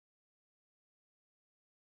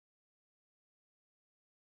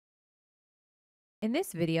In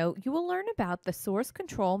this video, you will learn about the Source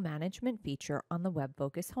Control Management feature on the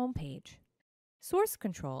WebFOCUS homepage. Source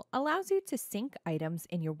Control allows you to sync items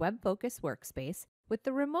in your WebFOCUS workspace with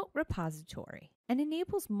the remote repository and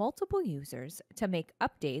enables multiple users to make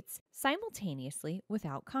updates simultaneously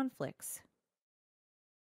without conflicts.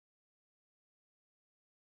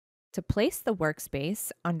 To place the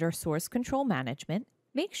workspace under Source Control Management,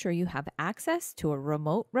 make sure you have access to a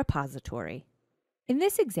remote repository. In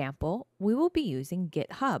this example, we will be using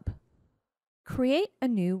GitHub. Create a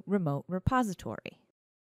new remote repository.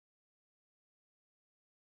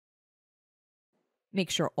 Make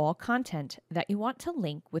sure all content that you want to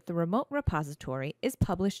link with the remote repository is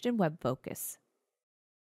published in WebFOCUS.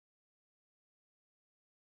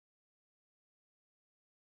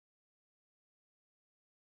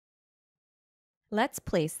 Let's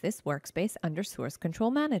place this workspace under Source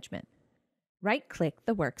Control Management. Right-click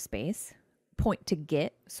the workspace, point to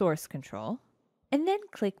Git Source Control, and then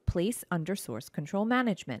click Place under Source Control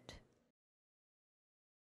Management.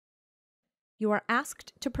 You are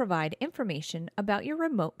asked to provide information about your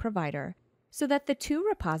remote provider so that the two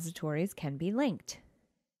repositories can be linked.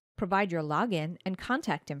 Provide your login and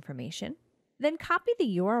contact information, then copy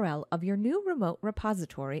the URL of your new remote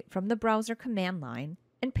repository from the browser command line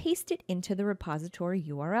and paste it into the repository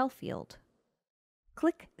URL field.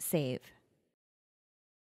 Click Save.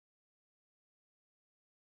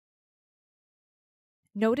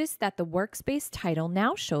 Notice that the workspace title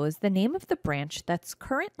now shows the name of the branch that's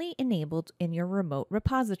currently enabled in your remote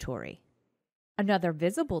repository. Another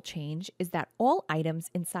visible change is that all items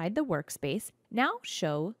inside the workspace now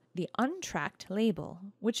show the untracked label,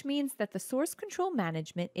 which means that the source control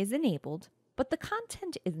management is enabled, but the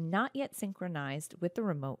content is not yet synchronized with the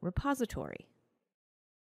remote repository.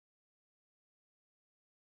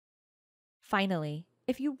 Finally,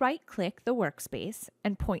 if you right-click the workspace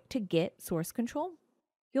and point to Git Source Control,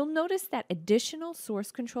 you'll notice that additional source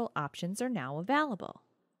control options are now available.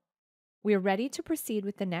 We are ready to proceed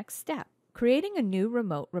with the next step, creating a new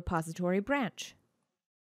remote repository branch.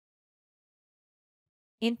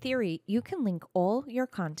 In theory, you can link all your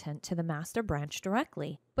content to the master branch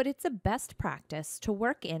directly, but it's a best practice to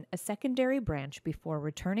work in a secondary branch before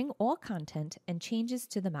returning all content and changes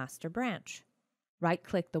to the master branch.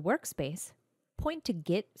 Right-click the workspace, point to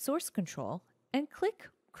Git Source Control, and click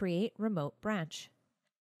Create Remote Branch.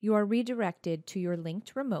 You are redirected to your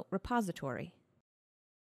linked remote repository.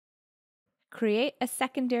 Create a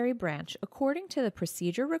secondary branch according to the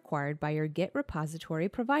procedure required by your Git repository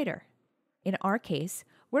provider. In our case,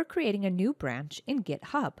 we're creating a new branch in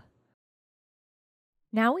GitHub.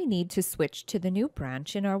 Now we need to switch to the new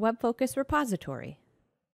branch in our WebFOCUS repository.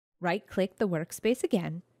 Right-click the workspace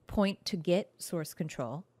again, point to Git Source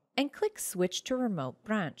Control, and click Switch to Remote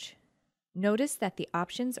Branch. Notice that the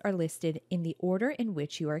options are listed in the order in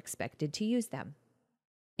which you are expected to use them.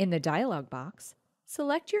 In the dialog box,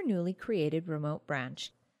 select your newly created remote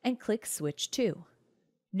branch and click Switch to.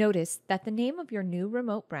 Notice that the name of your new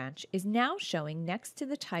remote branch is now showing next to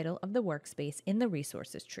the title of the workspace in the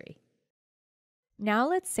resources tree. Now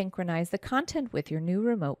let's synchronize the content with your new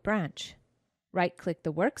remote branch. Right-click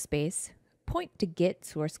the workspace, point to Git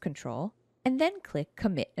Source Control, and then click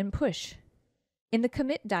Commit and Push. In the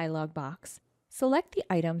Commit dialog box, select the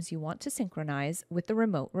items you want to synchronize with the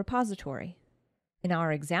remote repository. In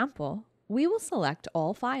our example, we will select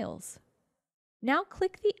all files. Now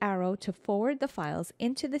click the arrow to forward the files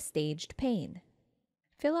into the staged pane.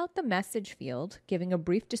 Fill out the message field, giving a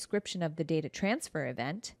brief description of the data transfer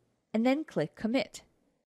event, and then click Commit.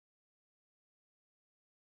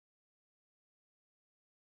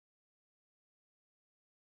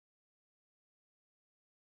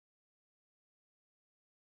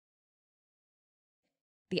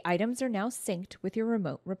 The items are now synced with your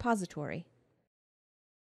remote repository.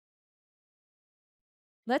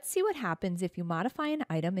 Let's see what happens if you modify an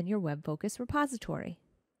item in your WebFOCUS repository.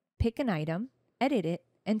 Pick an item, edit it,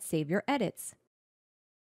 and save your edits.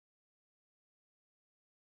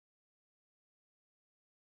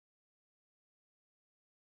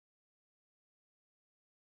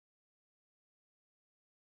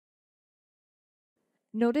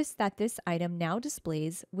 Notice that this item now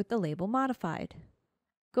displays with the label modified.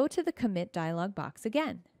 Go to the Commit dialog box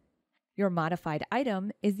again. Your modified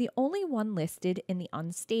item is the only one listed in the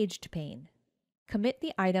Unstaged pane. Commit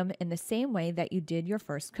the item in the same way that you did your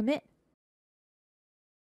first commit.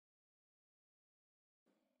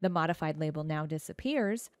 The modified label now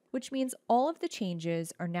disappears, which means all of the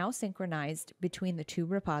changes are now synchronized between the two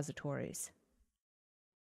repositories.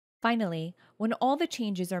 Finally, when all the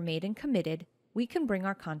changes are made and committed, we can bring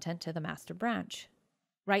our content to the master branch.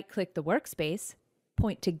 Right-click the workspace,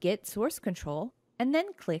 point to Git Source Control, and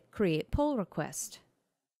then click Create Pull Request.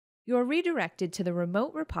 You are redirected to the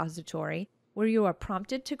remote repository where you are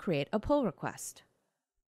prompted to create a pull request.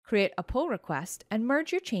 Create a pull request and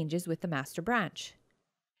merge your changes with the master branch.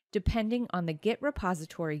 Depending on the Git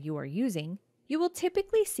repository you are using, you will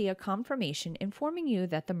typically see a confirmation informing you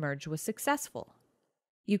that the merge was successful.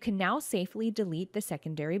 You can now safely delete the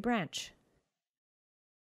secondary branch.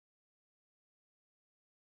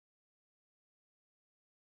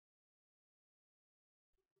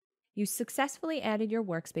 You successfully added your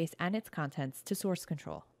workspace and its contents to source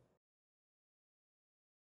control.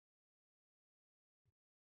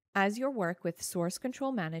 As your work with source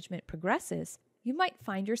control management progresses, you might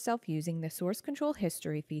find yourself using the source control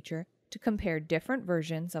history feature to compare different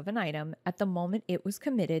versions of an item at the moment it was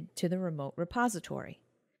committed to the remote repository.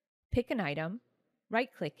 Pick an item,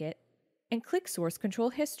 right-click it, and click Source Control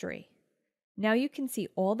History. Now you can see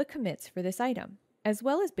all the commits for this item, as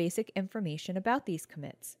well as basic information about these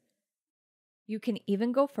commits. You can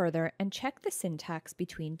even go further and check the syntax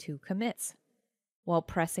between two commits. While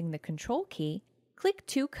pressing the Control key, click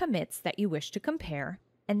two commits that you wish to compare,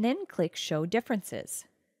 and then click Show Differences.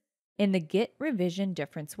 In the Git Revision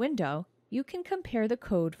Difference window, you can compare the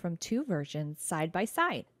code from two versions side by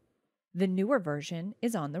side. The newer version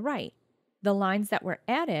is on the right. The lines that were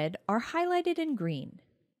added are highlighted in green.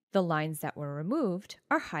 The lines that were removed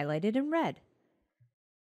are highlighted in red.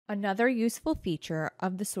 Another useful feature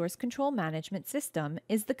of the source control management system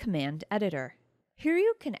is the command editor. Here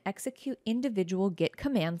you can execute individual Git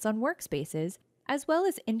commands on workspaces, as well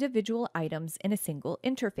as individual items in a single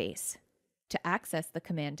interface. To access the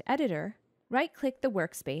command editor, right-click the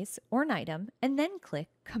workspace or an item and then click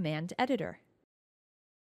Command Editor.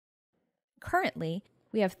 Currently,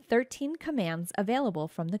 we have 13 commands available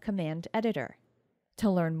from the command editor. To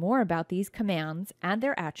learn more about these commands and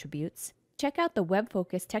their attributes, check out the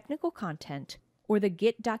WebFOCUS technical content or the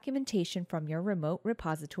Git documentation from your remote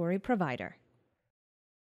repository provider.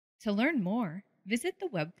 To learn more, visit the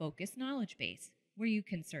WebFOCUS knowledge base, where you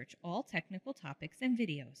can search all technical topics and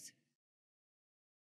videos.